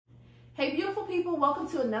Hey beautiful people, welcome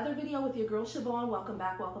to another video with your girl Shyvonne. Welcome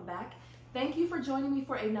back, welcome back. Thank you for joining me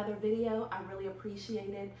for another video. I really appreciate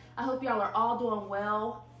it. I hope y'all are all doing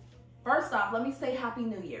well. First off, let me say Happy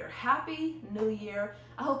New Year. Happy New Year.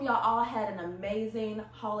 I hope y'all all had an amazing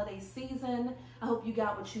holiday season. I hope you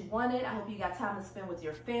got what you wanted. I hope you got time to spend with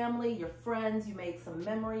your family, your friends, you made some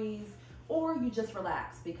memories, or you just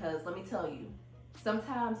relaxed, because let me tell you,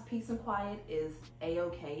 sometimes peace and quiet is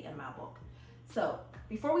a-okay in my book. So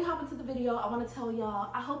before we hop into the video, I want to tell y'all,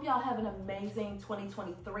 I hope y'all have an amazing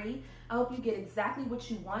 2023. I hope you get exactly what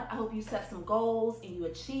you want. I hope you set some goals and you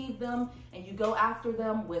achieve them and you go after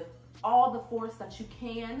them with all the force that you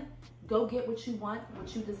can. Go get what you want,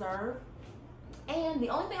 what you deserve. And the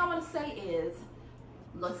only thing I want to say is,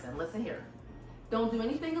 listen here. Don't do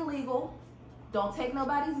anything illegal. Don't take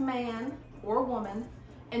nobody's man or woman,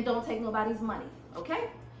 and don't take nobody's money, okay?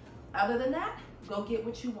 Other than that, go get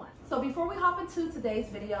what you want. So before we hop into today's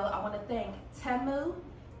video, I want to thank Temu.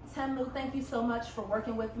 Temu, thank you so much for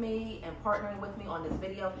working with me and partnering with me on this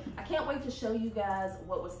video. I can't wait to show you guys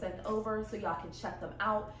what was sent over so y'all can check them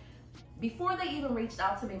out. Before they even reached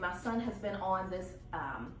out to me, my son has been on this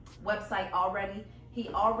website already. He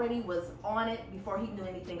already was on it before he knew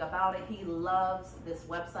anything about it. He loves this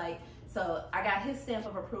website. So I got his stamp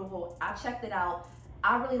of approval. I checked it out.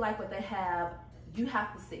 I really like what they have. You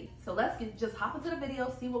have to see. So let's just hop into the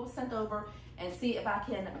video, see what was sent over, and see if I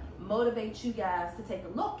can motivate you guys to take a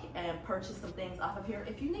look and purchase some things off of here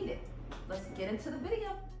if you need it. Let's get into the video.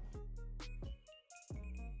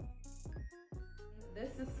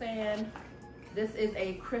 This is saying this is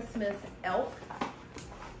a Christmas elk.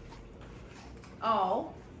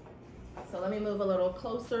 Oh, so let me move a little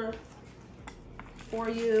closer for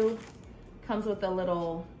you. Comes with a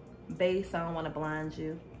little base. I don't want to blind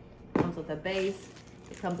you. Comes with a base.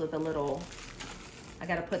 It comes with a little, I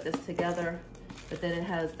got to put this together, but then it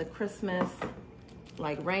has the Christmas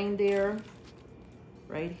like reindeer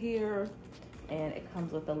right here, and it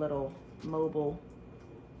comes with a little mobile.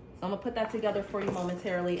 So I'm gonna put that together for you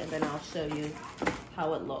momentarily, and then I'll show you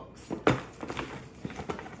how it looks.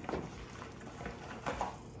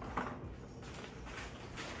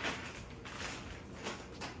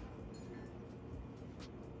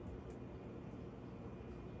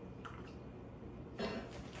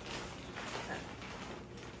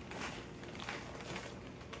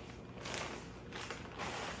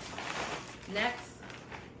 Next,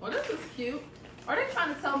 well, this is cute. Are they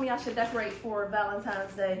trying to tell me I should decorate for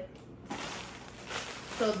Valentine's Day?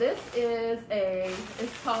 So this is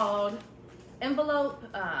it's called envelope.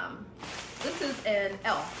 This is an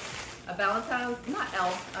elf, a Valentine's, not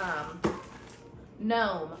elf,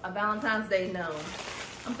 gnome, a Valentine's Day gnome.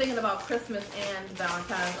 I'm thinking about Christmas and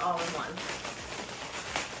Valentine's all in one.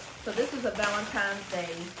 So this is a Valentine's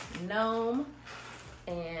Day gnome,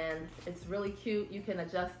 and it's really cute. You can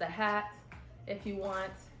adjust the hat if you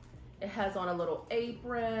want. It has on a little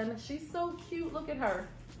apron. She's so cute, look at her.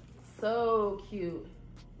 So cute.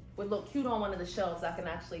 Would look cute on one of the shelves, I can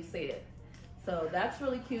actually see it. So that's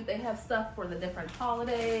really cute. They have stuff for the different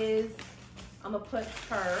holidays. I'm gonna put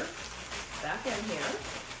her back in here.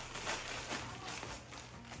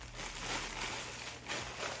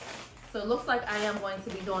 So it looks like I am going to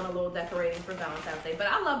be doing a little decorating for Valentine's Day, but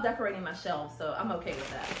I love decorating my shelves, so I'm okay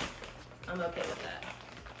with that. I'm okay with that.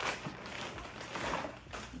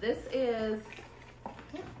 This is,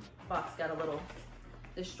 box got a little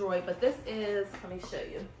destroyed, but this is, let me show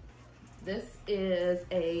you. This is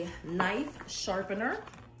a knife sharpener.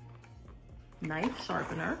 Knife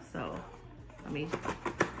sharpener. So let me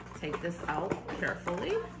take this out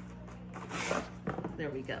carefully. There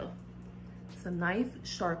we go. It's a knife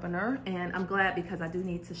sharpener, and I'm glad because I do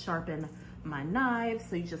need to sharpen my knives.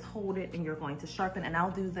 So you just hold it and you're going to sharpen, and I'll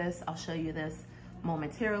do this. I'll show you this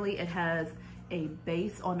momentarily. It has a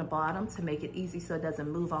base on the bottom to make it easy so it doesn't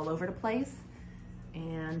move all over the place.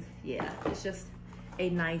 And yeah, it's just a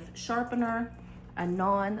knife sharpener, a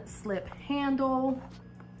non-slip handle,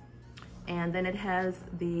 and then it has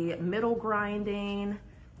the middle grinding,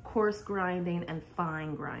 coarse grinding, and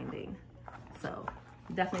fine grinding. So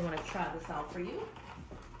definitely want to try this out for you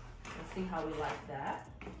and see how we like that.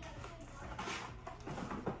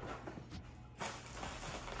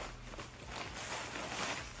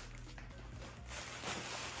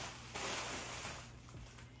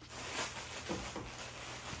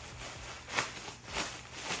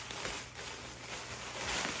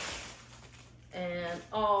 And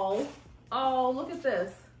oh, look at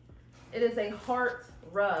this. It is a heart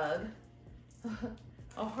rug.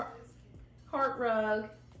 A heart rug.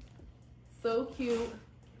 So cute.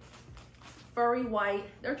 Furry white.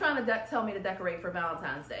 They're trying to tell me to decorate for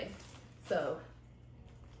Valentine's Day. So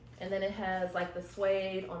And then it has like the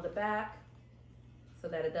suede on the back so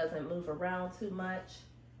that it doesn't move around too much.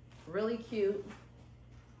 Really cute.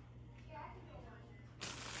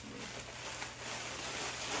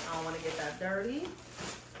 I don't want to get that dirty.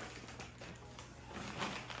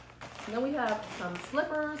 And then we have some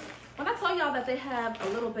slippers. When I tell y'all that they have a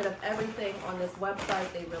little bit of everything on this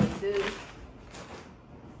website, they really do.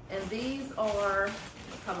 And these are,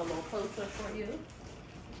 come a little closer for you.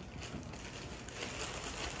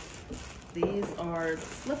 These are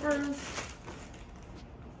slippers.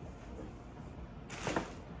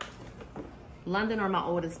 London or my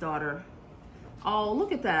oldest daughter. Oh,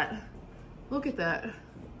 look at that. Look at that.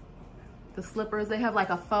 The slippers, they have like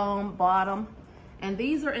a foam bottom. And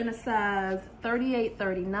these are in a size 38,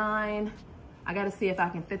 39. I gotta see if I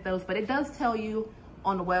can fit those, but it does tell you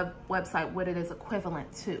on the website what it is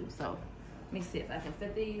equivalent to. So let me see if I can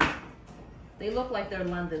fit these. They look like they're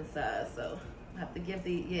London size, so I have to give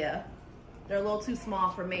the, yeah. They're a little too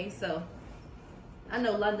small for me, so I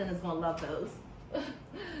know London is gonna love those.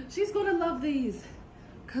 She's gonna love these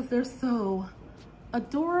because they're so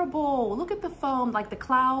adorable. Look at the foam, like the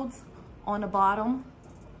clouds on the bottom.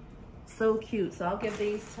 So cute. So I'll give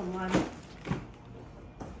these to London.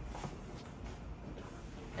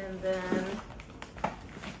 And then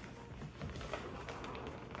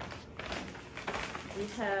we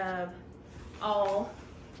have all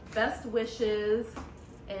best wishes.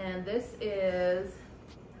 And this is,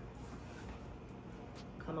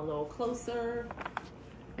 come a little closer.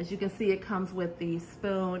 As you can see, it comes with the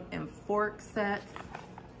spoon and fork set.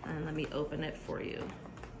 And let me open it for you.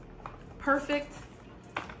 Perfect.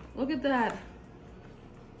 Look at that.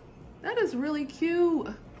 That is really cute.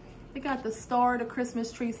 They got the star, the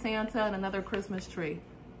Christmas tree, Santa, and another Christmas tree.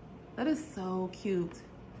 That is so cute.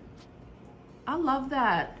 I love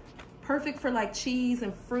that. Perfect for like cheese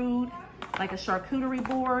and fruit, like a charcuterie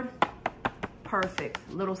board. Perfect.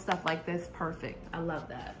 Little stuff like this, perfect. I love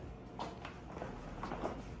that.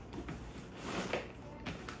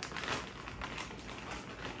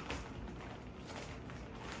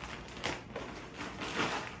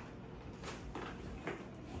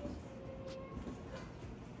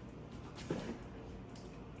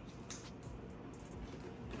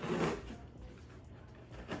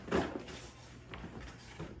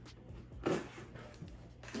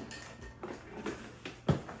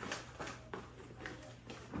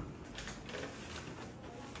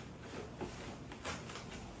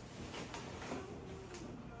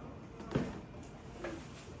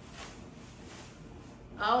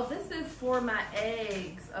 Oh, this is for my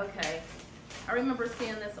eggs. Okay. I remember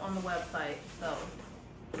seeing this on the website. So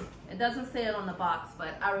it doesn't say it on the box,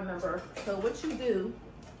 but I remember. So what you do,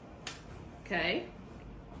 okay,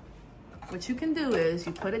 what you can do is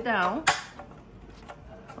you put it down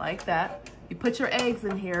like that. You put your eggs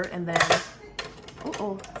in here and then,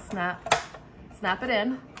 snap it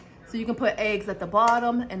in. So you can put eggs at the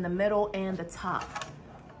bottom, in the middle, and the top.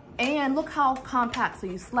 And look how compact. So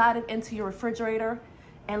you slide it into your refrigerator.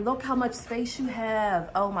 And look how much space you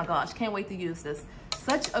have. Oh my gosh, can't wait to use this.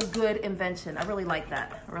 Such a good invention. I really like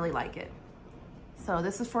that. I really like it. So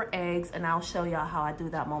this is for eggs, and I'll show y'all how I do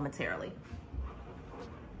that momentarily.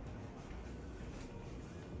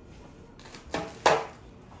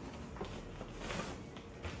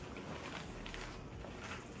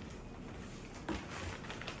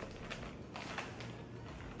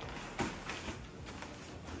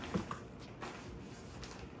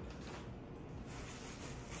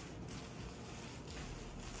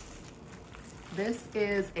 This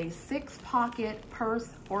is a 6-pocket purse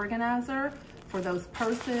organizer for those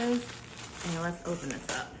purses. And let's open this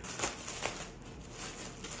up.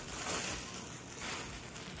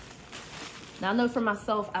 Now I know for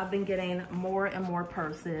myself, I've been getting more and more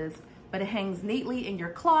purses, but it hangs neatly in your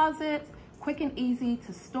closet, quick and easy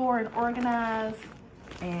to store and organize.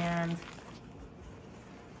 And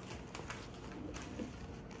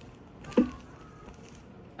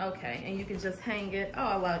okay, and you can just hang it. Oh,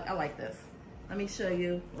 I like this. Let me show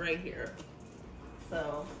you right here.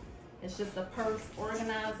 So it's just a purse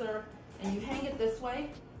organizer, and you hang it this way.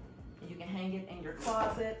 And you can hang it in your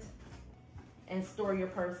closet and store your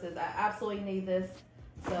purses. I absolutely need this.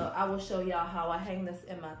 So I will show y'all how I hang this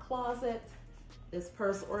in my closet. This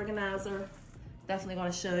purse organizer. Definitely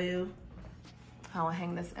gonna show you how I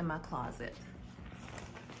hang this in my closet.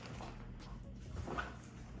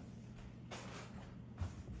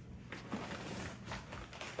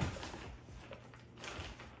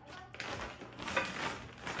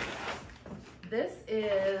 This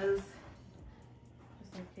is,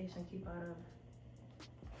 just in case I keep out of.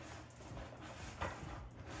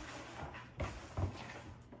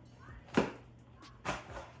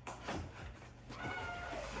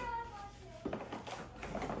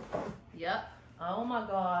 Yep. Oh my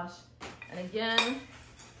gosh. And again,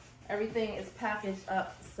 everything is packaged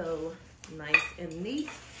up so nice and neat.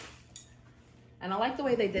 And I like the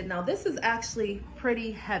way they did. Now this is actually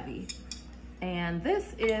pretty heavy. And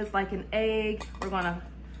this is like an egg. We're gonna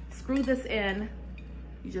screw this in.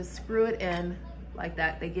 You just screw it in like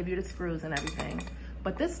that. They give you the screws and everything.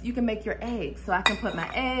 But this, you can make your eggs. So I can put my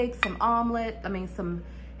eggs, some some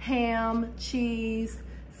ham, cheese,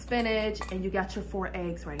 spinach, and you got your 4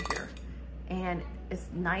 eggs right here. And it's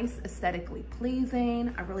nice, aesthetically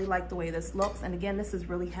pleasing. I really like the way this looks. And again, this is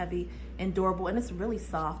really heavy and durable, and it's really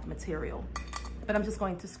soft material. But I'm just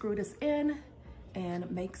going to screw this in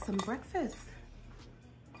and make some breakfast.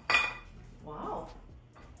 Wow.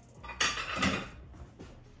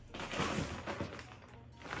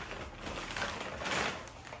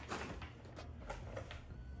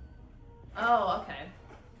 Oh, okay.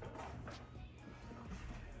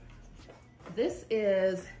 This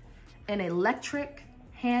is an electric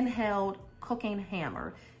handheld cooking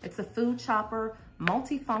hammer. It's a food chopper,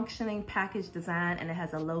 multifunctioning package design, and it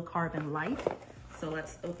has a low carbon life. So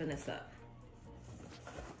let's open this up.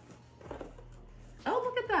 Oh,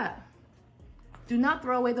 look at that. Do not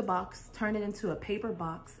throw away the box. Turn it into a paper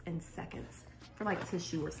box in seconds for like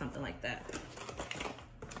tissue or something like that.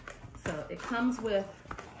 So it comes with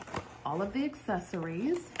all of the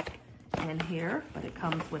accessories in here, but it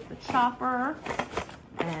comes with the chopper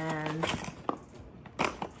and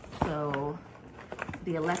so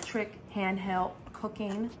the electric handheld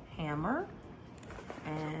cooking hammer.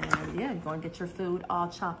 And yeah, you're going to get your food all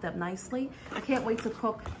chopped up nicely. I can't wait to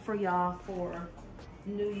cook for y'all for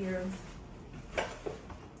New Year's.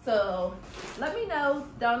 So let me know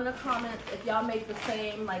down in the comments if y'all make the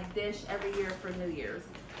same like dish every year for New Year's.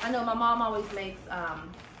 I know my mom always makes,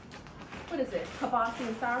 what is it? Kibasi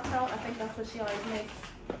and sauerkraut. I think that's what she always makes.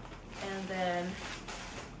 And then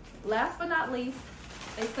last but not least,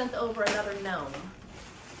 they sent over another gnome.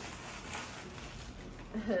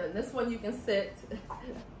 This one you can sit,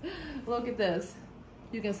 look at this.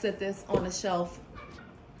 You can sit this on the shelf.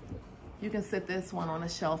 You can sit this one on the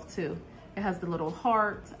shelf too. It has the little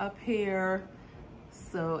heart up here.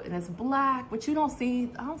 So, and it's black, but I don't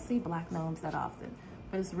see black gnomes that often,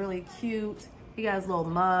 but it's really cute. He got his little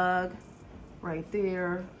mug right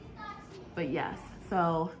there. But yes,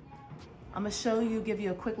 so I'm gonna show you, give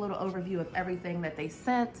you a quick little overview of everything that they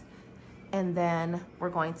sent. And then we're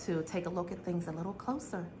going to take a look at things a little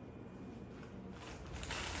closer.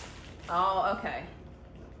 Oh, okay.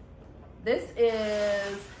 This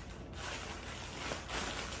is,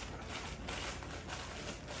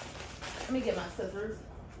 let me get my scissors.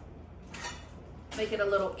 Make it a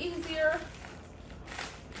little easier.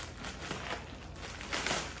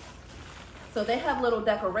 So they have little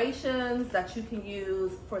decorations that you can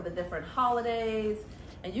use for the different holidays,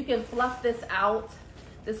 and you can fluff this out.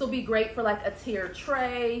 This will be great for like a tiered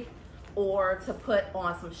tray or to put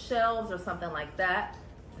on some shelves or something like that.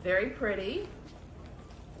 Very pretty.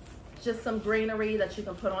 Just some greenery that you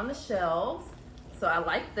can put on the shelves. So I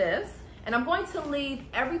like this. And I'm going to leave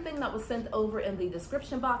everything that was sent over in the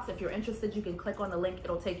description box. If you're interested, you can click on the link.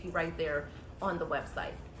 It'll take you right there on the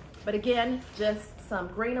website. But again, just some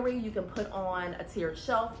greenery you can put on a tiered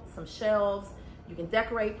shelf, some shelves. You can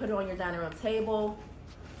decorate, put it on your dining room table,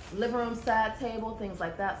 living room side table, things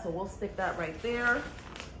like that. So we'll stick that right there.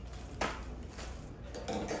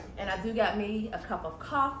 And I do got me a cup of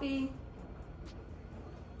coffee.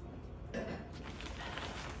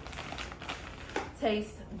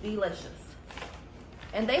 Tastes delicious.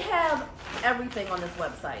 And they have everything on this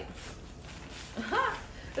website.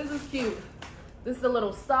 This is cute. This is a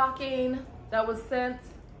little stocking that was sent.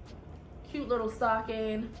 Cute little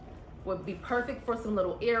stocking. Would be perfect for some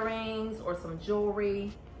little earrings or some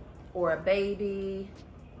jewelry or a baby.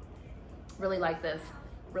 Really like this.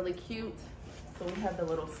 Really cute. So we have the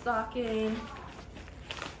little stocking.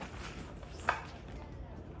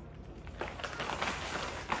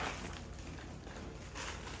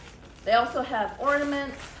 They also have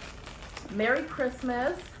ornaments, Merry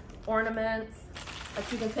Christmas ornaments that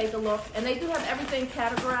you can take a look. And they do have everything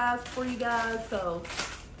categorized for you guys, so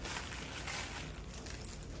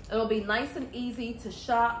it'll be nice and easy to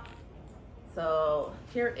shop. So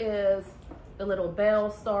here is the little bell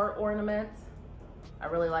star ornament. I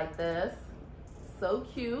really like this. So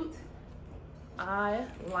cute. I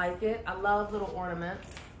like it. I love little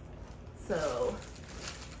ornaments. So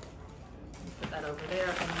put that over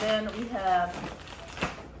there. And then we have,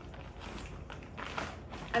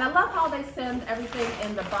 and I love how they send everything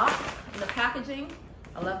in the box, in the packaging.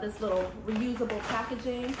 I love this little reusable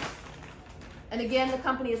packaging. And again, the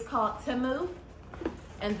company is called Temu.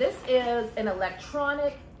 And this is an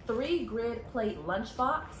electronic 3 grid plate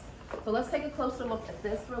lunchbox. So let's take a closer look at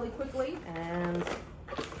this really quickly. And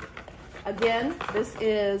again, this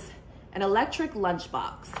is an electric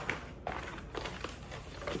lunchbox.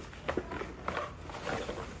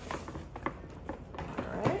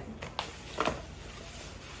 All right.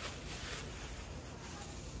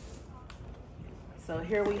 So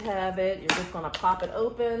here we have it. You're just gonna pop it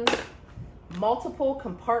open. Multiple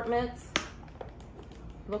compartments.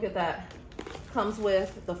 Look at that. Comes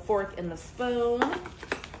with the fork and the spoon.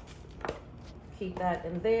 Keep that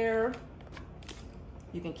in there.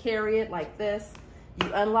 You can carry it like this.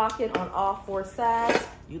 You unlock it on all 4 sides.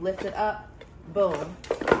 You lift it up, boom.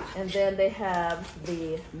 And then they have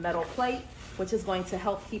the metal plate, which is going to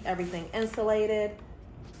help keep everything insulated.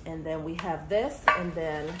 And then we have this, and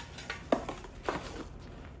then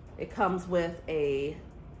it comes with a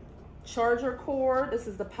charger cord. This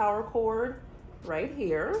is the power cord right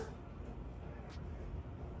here.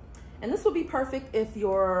 And this will be perfect if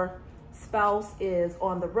your spouse is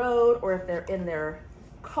on the road or if they're in their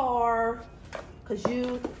car, because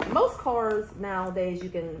most cars nowadays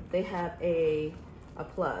they have a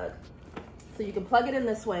plug. So you can plug it in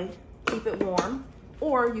this way, keep it warm,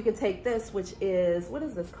 or you can take this, which is, what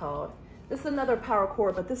is this called? This is another power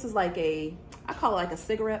cord, but this is like I call it like a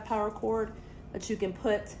cigarette power cord that you can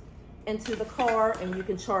put into the car, and you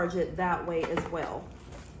can charge it that way as well.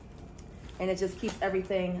 And it just keeps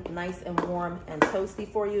everything nice and warm and toasty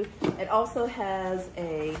for you. It also has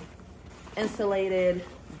a insulated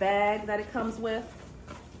bag that it comes with.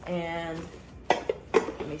 And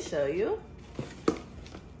let me show you.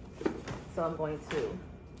 So I'm going to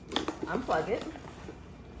unplug it.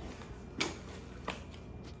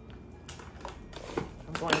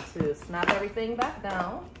 I'm going to snap everything back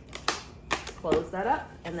down, close that up,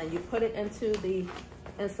 and then you put it into the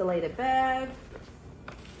insulated bag.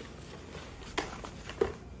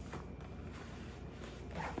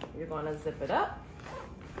 You're going to zip it up,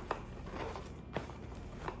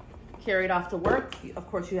 carry it off to work. Of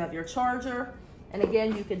course, you have your charger. And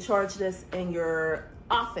again, you can charge this in your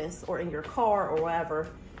office or in your car or wherever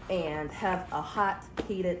and have a hot,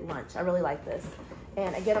 heated lunch. I really like this.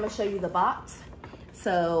 And again, I'm gonna show you the box.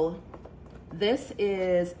 So this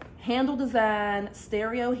is handle design,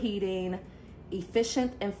 stereo heating,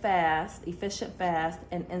 efficient, fast,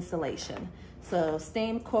 and insulation. So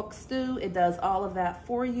steam, cook, stew, it does all of that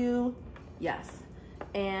for you. Yes.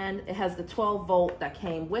 And it has the 12 volt that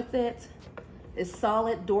came with it. It's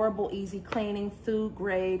solid, durable, easy cleaning, food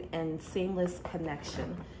grade, and seamless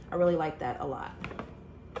connection. I really like that a lot.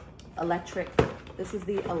 Electric. This is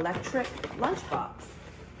the electric lunchbox.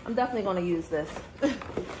 I'm definitely going to use this.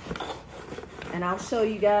 And I'll show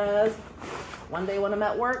you guys one day when I'm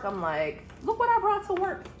at work. I'm like, look what I brought to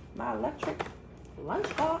work. My electric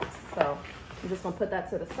lunchbox. So I'm just going to put that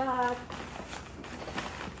to the side.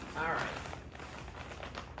 All right.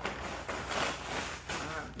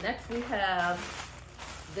 Next we have,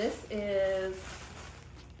 this is,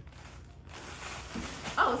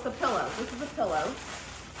 oh, it's a pillow. This is a pillow.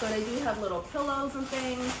 So they do have little pillows and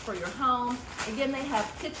things for your home. Again, they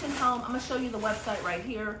have kitchen home. I'm gonna show you the website right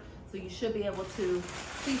here. So you should be able to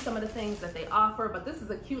see some of the things that they offer. But this is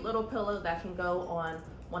a cute little pillow that can go on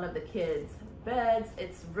one of the kids' beds.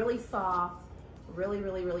 It's really soft, really,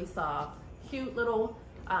 really, really soft. Cute little,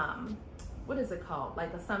 what is it called?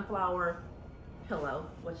 Like a sunflower pillow,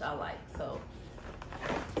 which I like. So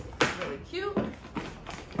really cute.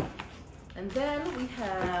 And then we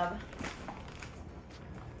have,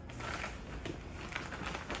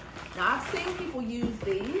 now I've seen people use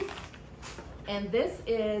these, and this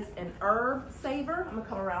is an herb saver. I'm gonna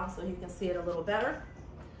come around so you can see it a little better.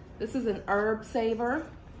 This is an herb saver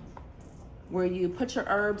where you put your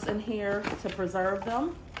herbs in here to preserve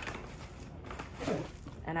them.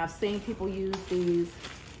 And I've seen people use these.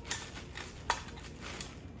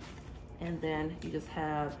 And then you just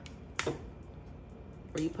have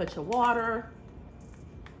where you put your water,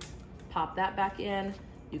 pop that back in.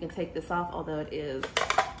 You can take this off, although it is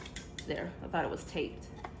there. I thought it was taped.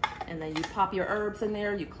 And then you pop your herbs in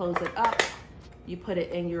there, you close it up, you put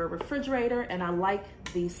it in your refrigerator. And I like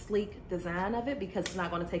the sleek design of it because it's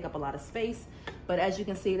not gonna take up a lot of space. But as you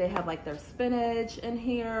can see, they have like their spinach in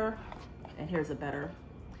here. And here's a better.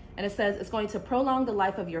 And it says it's going to prolong the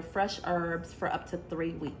life of your fresh herbs for up to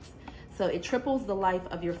 3 weeks. So it triples the life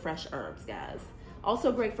of your fresh herbs, guys.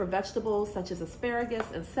 Also great for vegetables such as asparagus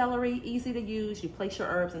and celery. Easy to use. You place your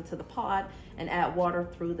herbs into the pot and add water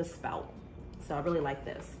through the spout. So I really like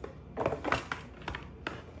this.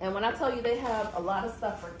 And when I tell you they have a lot of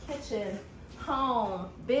stuff for kitchen, home,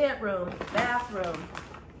 bedroom, bathroom,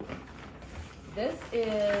 this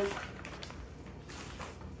is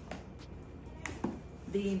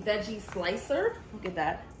the veggie slicer. Look at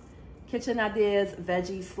that. Kitchen Ideas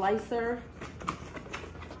veggie slicer.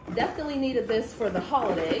 Definitely needed this for the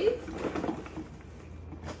holidays.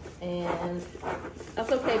 And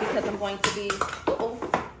that's okay because I'm going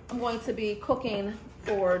to be cooking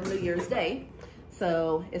for New Year's Day.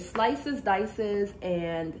 So it slices, dices,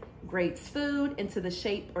 and grates food into the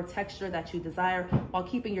shape or texture that you desire while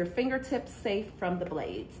keeping your fingertips safe from the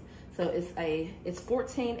blades. So it's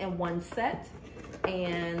 14 in one set,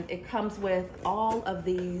 and it comes with all of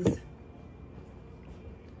these.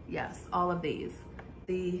 Yes, all of these,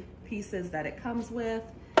 the pieces that it comes with,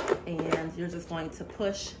 and you're just going to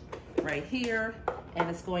push right here, and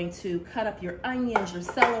it's going to cut up your onions, your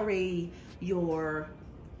celery, your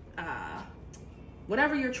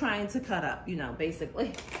whatever you're trying to cut up, you know,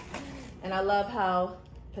 basically. And I love how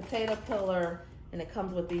potato peeler, and it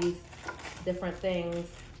comes with these different things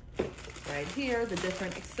right here, the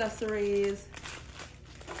different accessories,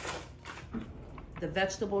 the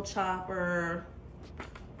vegetable chopper,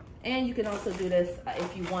 and you can also do this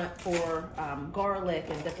if you want for garlic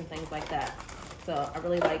and different things like that. So I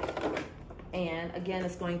really like, and again,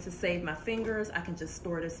 it's going to save my fingers. I can just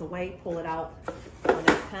store this away, pull it out when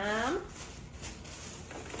it's time.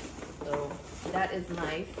 So that is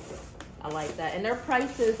nice. I like that. And their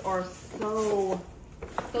prices are so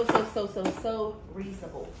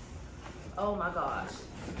reasonable. Oh my gosh.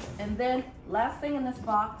 And then last thing in this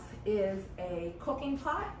box is a cooking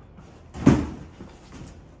pot.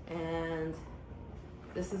 And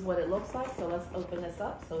this is what it looks like. So let's open this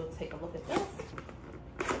up. So take a look at this.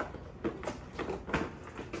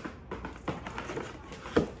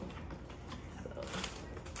 So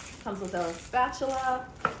comes with a spatula,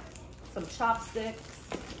 some chopsticks,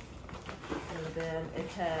 and then it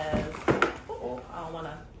has,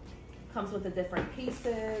 comes with the different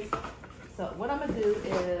pieces. So what I'm gonna do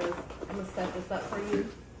is, I'm gonna set this up for you.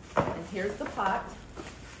 And here's the pot,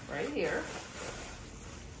 right here.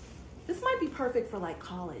 This might be perfect for like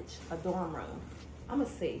college, a dorm room. I'm gonna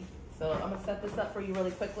see. So I'm gonna set this up for you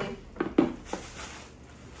really quickly.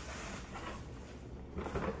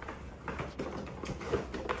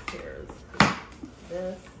 Here's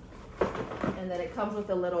this. And then it comes with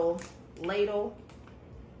a little ladle,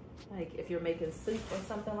 like if you're making soup or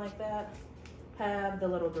something like that. Have the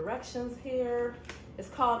little directions here. It's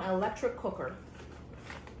called an electric cooker.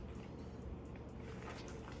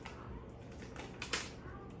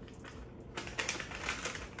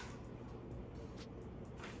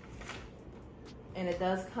 And it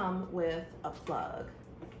does come with a plug.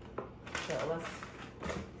 So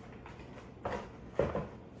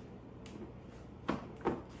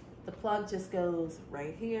the plug just goes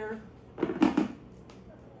right here.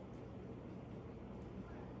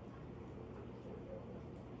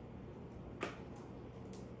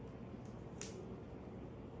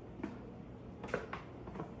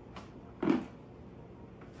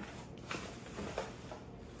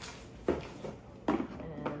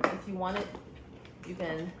 And if you want it, you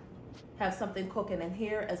can have something cooking in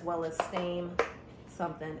here as well as steam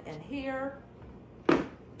something in here.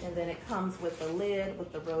 And then it comes with the lid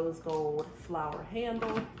with the rose gold flower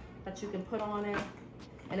handle that you can put on it.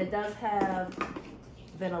 And it does have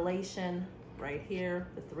ventilation right here,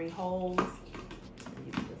 the 3 holes. And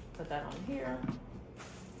you can just put that on here.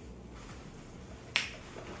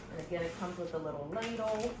 And again, it comes with a little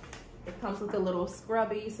ladle. It comes with a little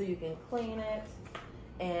scrubby so you can clean it.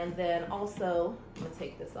 And then also, I'm gonna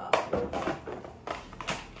take this off.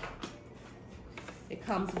 It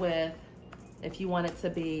comes with, if you want it to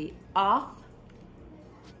be off,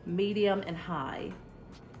 medium, and high.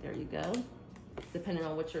 There you go, depending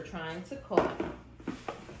on what you're trying to cook.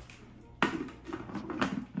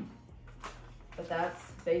 But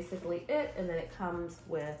that's basically it, and then it comes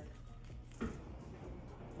with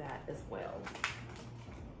that as well.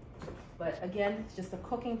 But again, it's just a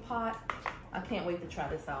cooking pot. I can't wait to try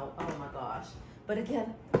this out. Oh my gosh. But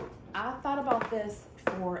again, I thought about this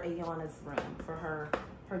for Ayana's room, for her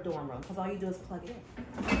dorm room, because all you do is plug it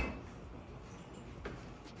in.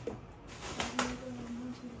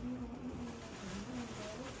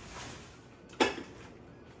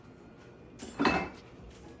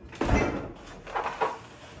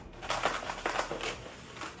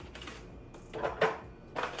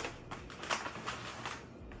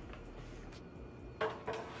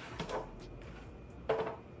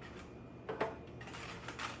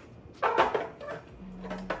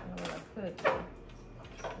 Let's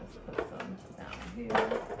put some down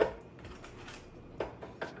here.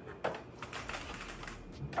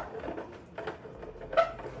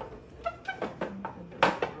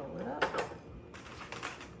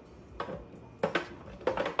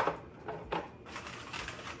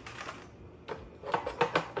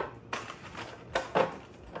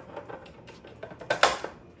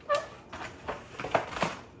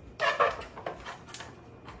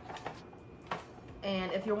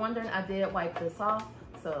 And if you're wondering, I did wipe this off.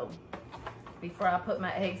 So before I put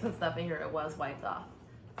my eggs and stuff in here, it was wiped off.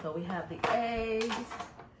 So we have the eggs.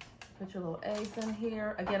 Put your little eggs in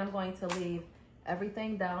here. Again, I'm going to leave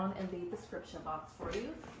everything down in the description box for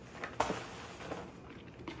you.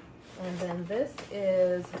 And then this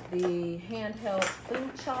is the handheld food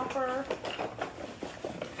chopper.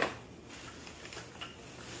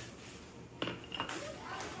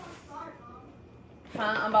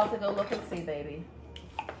 I'm about to go look and see, baby.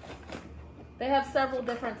 They have several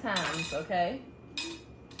different times, okay?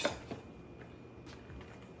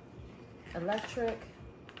 Electric.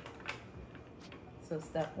 So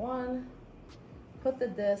step 1, put the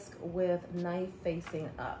disc with knife facing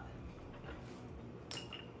up.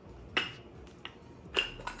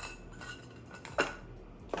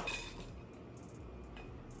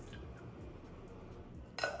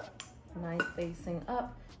 Knife facing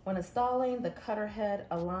up. When installing the cutter head,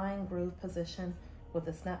 align groove position with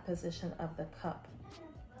the snap position of the cup.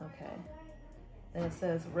 Okay. Then it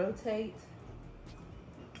says rotate.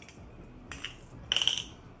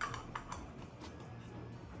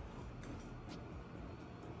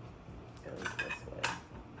 Goes this way.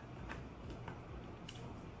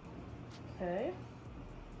 Okay.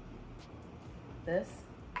 This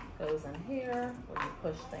goes in here where you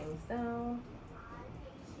push things down.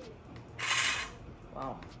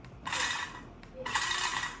 Wow.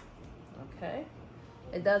 Okay.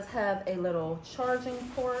 It does have a little charging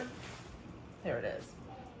port. There it is,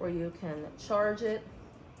 where you can charge it.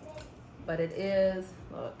 But it is,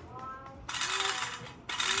 look.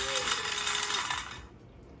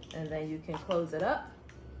 And then you can close it up.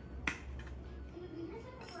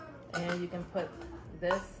 And you can put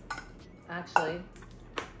this, actually,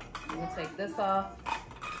 you can take this off.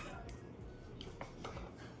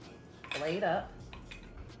 Blade up.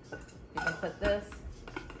 You can put this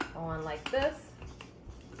on like this.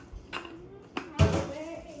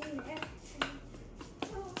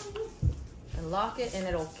 And lock it and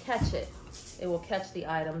it'll catch it. It will catch the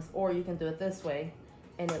items, or you can do it this way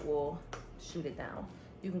and it will shoot it down.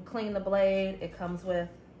 You can clean the blade. It comes with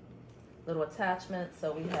little attachments.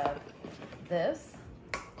 So we have this.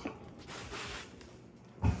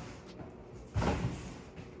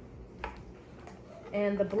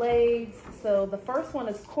 And the blades, so the first one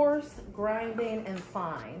is coarse, grinding, and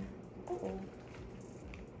fine. Uh-oh.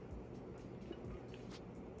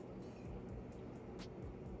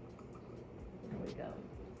 There we go.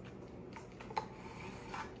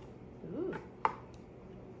 Ooh.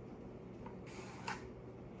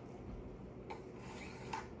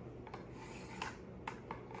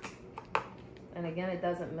 And again, it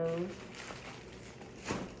doesn't move.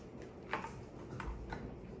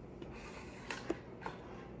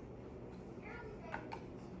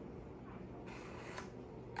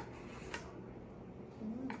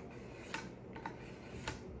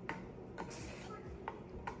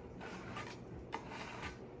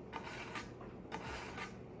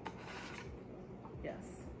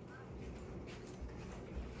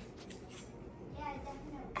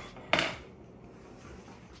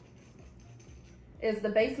 Is the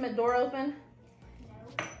basement door open? No.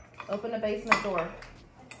 Open the basement door.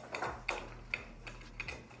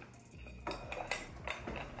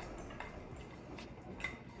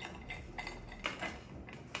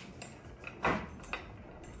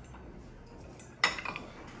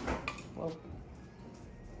 Whoa.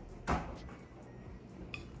 Okay,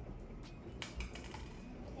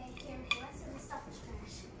 here, what's in the stuff is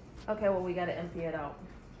trash. Okay, well, we gotta empty it out.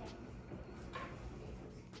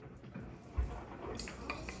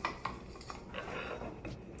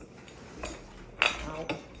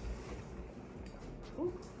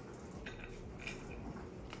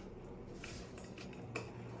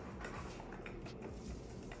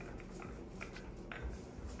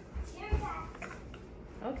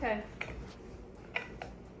 Okay.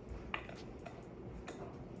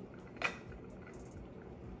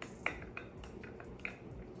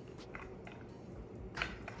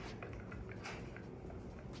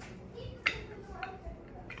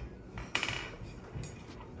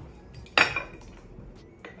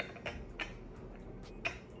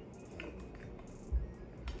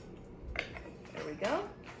 There we go.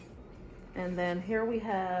 And then here we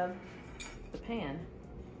have the pan.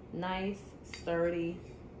 Nice, sturdy.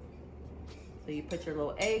 So you put your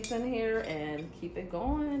little eggs in here and keep it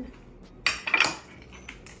going.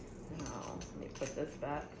 Now, let me put this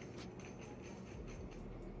back.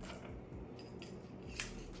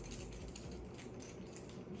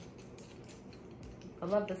 I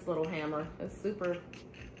love this little hammer. It's super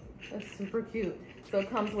cute. So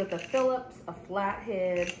it comes with a Phillips, a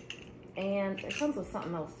flathead, and it comes with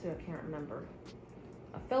something else too, I can't remember.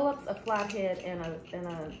 a Phillips, a flathead, and a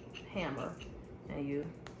hammer, and you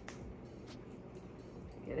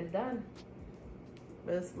get it done.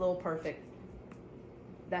 But it's a little perfect.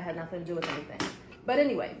 That had nothing to do with anything. But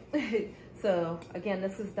anyway, so again,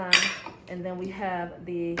 this is done. And then we have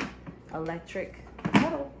the electric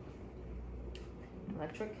kettle.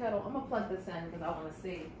 Electric kettle. I'm gonna plug this in because I want to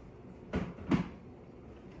see.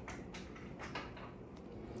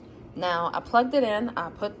 Now I plugged it in.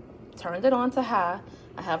 Turned it on to high.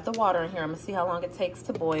 I have the water in here. I'm gonna see how long it takes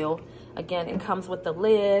to boil. Again, it comes with the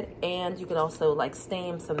lid, and you can also like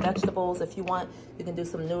steam some vegetables if you want. You can do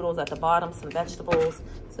some noodles at the bottom, some vegetables.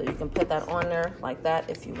 So you can put that on there like that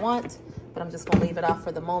if you want. But I'm just gonna leave it off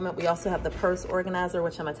for the moment. We also have the purse organizer,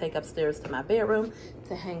 which I'm gonna take upstairs to my bedroom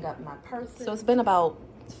to hang up my purses. So it's been about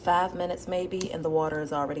 5 minutes maybe, and the water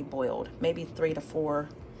is already boiled. Maybe 3 to 4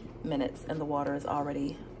 minutes, and the water is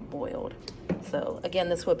already boiled. So again,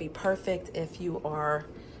 this would be perfect if you are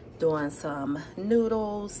doing some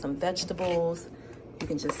noodles, some vegetables. You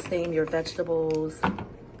can just steam your vegetables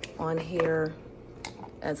on here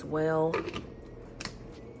as well.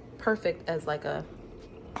 Perfect as like a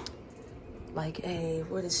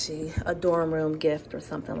what is she? A dorm room gift or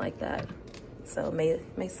something like that. So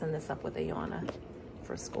may send this up with Ayana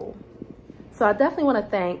for school. So I definitely want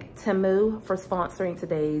to thank Temu for sponsoring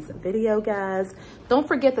today's video, guys. Don't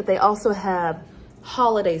forget that they also have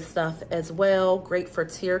holiday stuff as well. Great for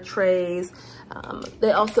tier trays.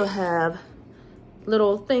 They also have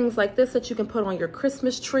little things like this that you can put on your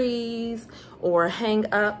Christmas trees or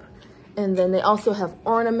hang up. And then they also have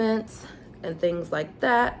ornaments and things like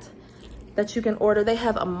that you can order. They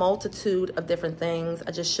have a multitude of different things.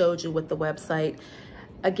 I just showed you with the website.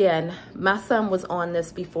 Again, my son was on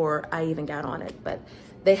this before I even got on it, but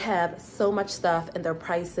they have so much stuff and their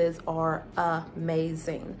prices are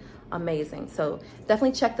amazing. Amazing. So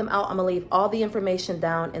definitely check them out. I'm gonna leave all the information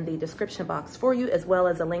down in the description box for you, as well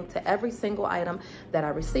as a link to every single item that I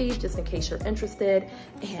received, just in case you're interested.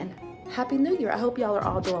 And Happy New Year. I hope y'all are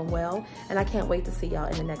all doing well, and I can't wait to see y'all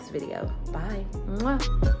in the next video. Bye.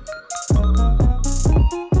 Mwah.